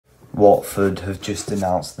Watford have just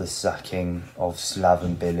announced the sacking of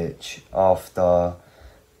Slaven Bilic after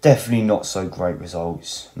definitely not so great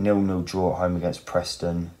results. 0-0 draw at home against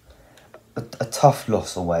Preston. A tough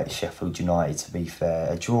loss away at Sheffield United, to be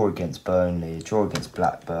fair. A draw against Burnley, a draw against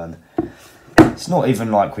Blackburn. It's not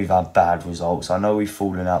even like we've had bad results. I know we've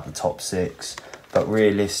fallen out the top six, but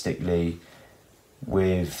realistically,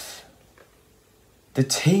 with the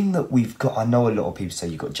team that we've got, I know a lot of people say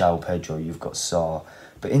you've got João Pedro, you've got Sarr,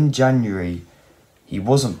 but in January, he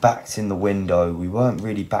wasn't backed in the window. We weren't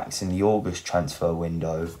really backed in the August transfer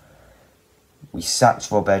window. We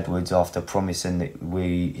sacked Rob Edwards after promising that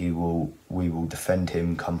we will defend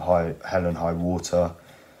him come hell and high water.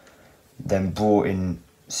 Then brought in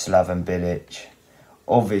Slaven Bilic.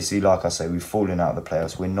 Obviously, like I say, we've fallen out of the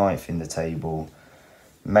playoffs. We're 9th in the table.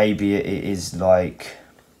 Maybe it is like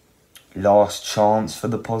last chance for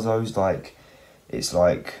the Pozzos. Like, it's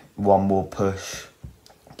like one more push,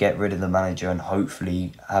 get rid of the manager and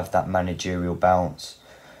hopefully have that managerial bounce.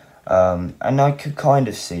 And I could kind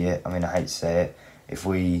of see it. I mean, I hate to say it. If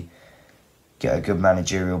we get a good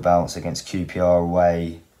managerial bounce against QPR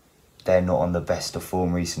away, they're not on the best of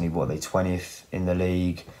form recently. What are they, 20th in the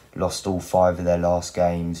league? Lost all 5 of their last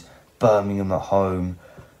games. Birmingham at home,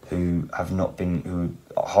 who are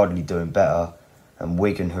hardly doing better. And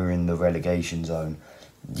Wigan, who are in the relegation zone.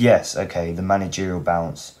 Yes, okay, the managerial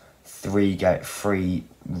bounce. 3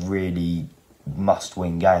 really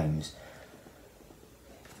must-win games.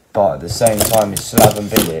 But at the same time as Slaven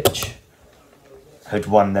Bilic had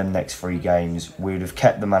won them next 3 games, we would have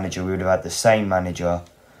kept the manager, we would have had the same manager,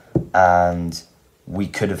 and we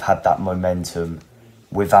could have had that momentum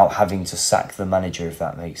without having to sack the manager, if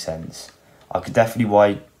that makes sense. I could definitely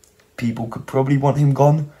why people could probably want him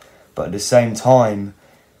gone, but at the same time,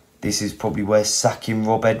 this is probably where sacking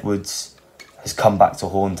Rob Edwards has come back to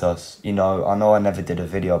haunt us. You know, I never did a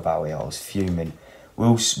video about it, I was fuming.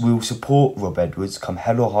 We'll support Rob Edwards come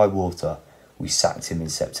hell or high water. We sacked him in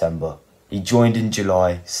September. He joined in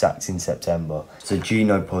July, sacked in September. So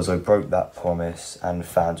Gino Pozzo broke that promise and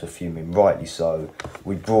fans were fuming, rightly so.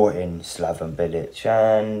 We brought in Slaven Bilic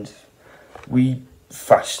and we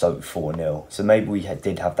thrashed Stoke 4-0. So maybe we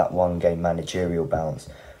did have that 1-game managerial bounce.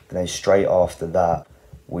 But then straight after that,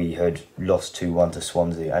 we had lost 2-1 to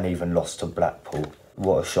Swansea and even lost to Blackpool.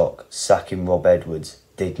 What a shock. Sacking Rob Edwards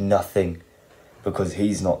did nothing, because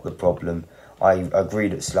he's not the problem. I agree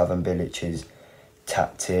that Slaven Bilic's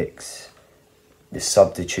tactics, the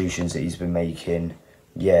substitutions that he's been making,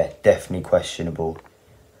 yeah, definitely questionable.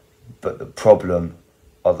 But the problem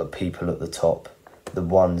are the people at the top, the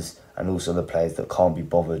ones and also the players that can't be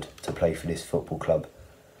bothered to play for this football club.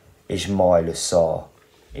 Ismail Sarr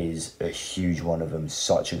is a huge one of them.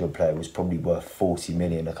 Such a good player. Was probably worth 40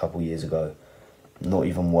 million a couple of years ago. Not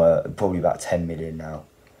even worth, probably about 10 million now.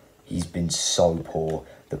 He's been so poor.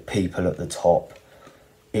 The people at the top,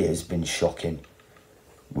 it has been shocking.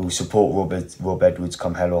 We'll support Rob Edwards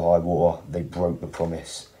come hell or high water. They broke the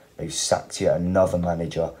promise. They've sacked yet another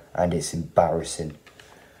manager and it's embarrassing.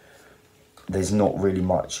 There's not really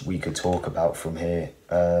much we could talk about from here.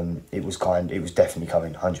 It was definitely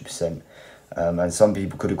coming, 100%. And some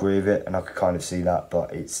people could agree with it and I could kind of see that,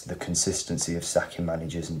 but it's the consistency of sacking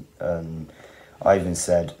managers. And I even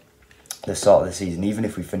said, the start of the season, even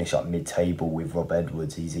if we finish up mid-table with Rob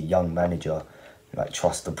Edwards, he's a young manager, like,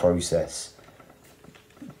 trust the process.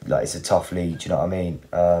 Like, it's a tough league, do you know what I mean?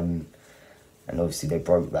 And obviously they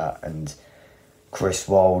broke that, and Chris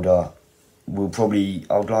Wilder will probably,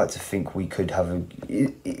 I would like to think we could have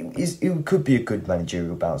it could be a good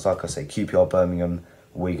managerial bounce. Like I say, QPR, Birmingham,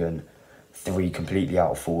 Wigan, 3 completely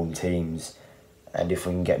out of form teams, and if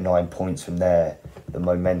we can get 9 points from there, the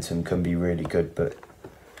momentum can be really good. But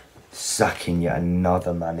sacking yet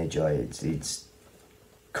another manager, it's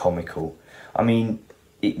comical. I mean,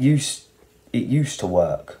 it used to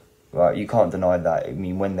work, right? You can't deny that. I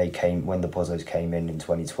mean, when the Pozzos came in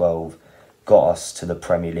 2012, got us to the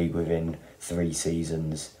Premier League within 3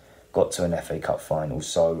 seasons, got to an FA Cup final.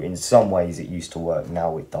 So in some ways it used to work,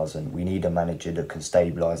 now it doesn't. We need a manager that can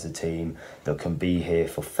stabilise the team, that can be here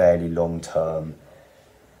for fairly long term,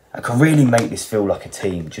 and can really make this feel like a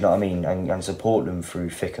team, do you know what I mean? And support them through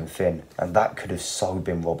thick and thin. And that could have so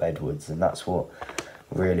been Rob Edwards, and that's what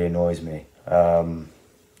really annoys me.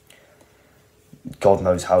 God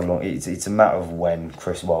knows how long. It's a matter of when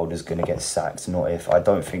Chris Wilder's going to get sacked, not if. I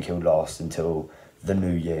don't think he'll last until the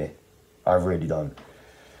new year. I really don't.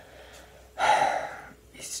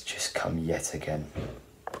 It's just come yet again.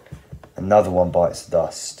 Another one bites the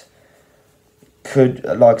dust. Could,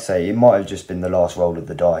 like I say, it might have just been the last roll of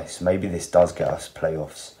the dice. Maybe this does get us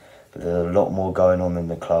playoffs. But there's a lot more going on in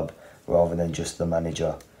the club rather than just the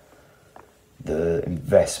manager. The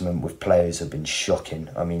investment with players have been shocking.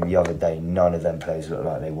 I mean, the other day, none of them players looked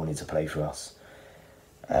like they wanted to play for us.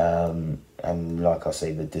 And like I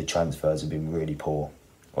say, the transfers have been really poor.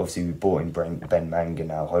 Obviously, we brought in Ben Manga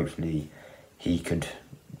now. Hopefully, he could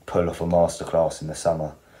pull off a masterclass in the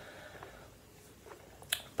summer.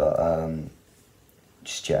 But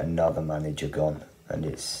just yet another manager gone, and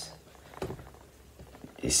it's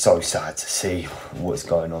so sad to see what's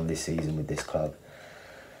going on this season with this club.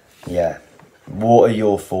 Yeah. What are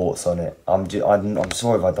your thoughts on it? I'm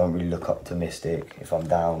sorry if I don't really look optimistic, if I'm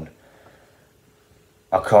down.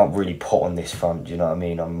 I can't really put on this front, do you know what I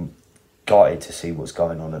mean? I'm gutted to see what's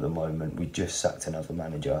going on at the moment. We just sacked another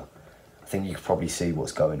manager. I think you could probably see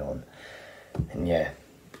what's going on. And yeah,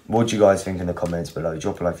 what do you guys think in the comments below?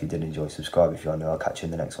 Drop a like if you did enjoy, subscribe if you are new. I'll catch you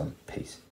in the next one. Peace.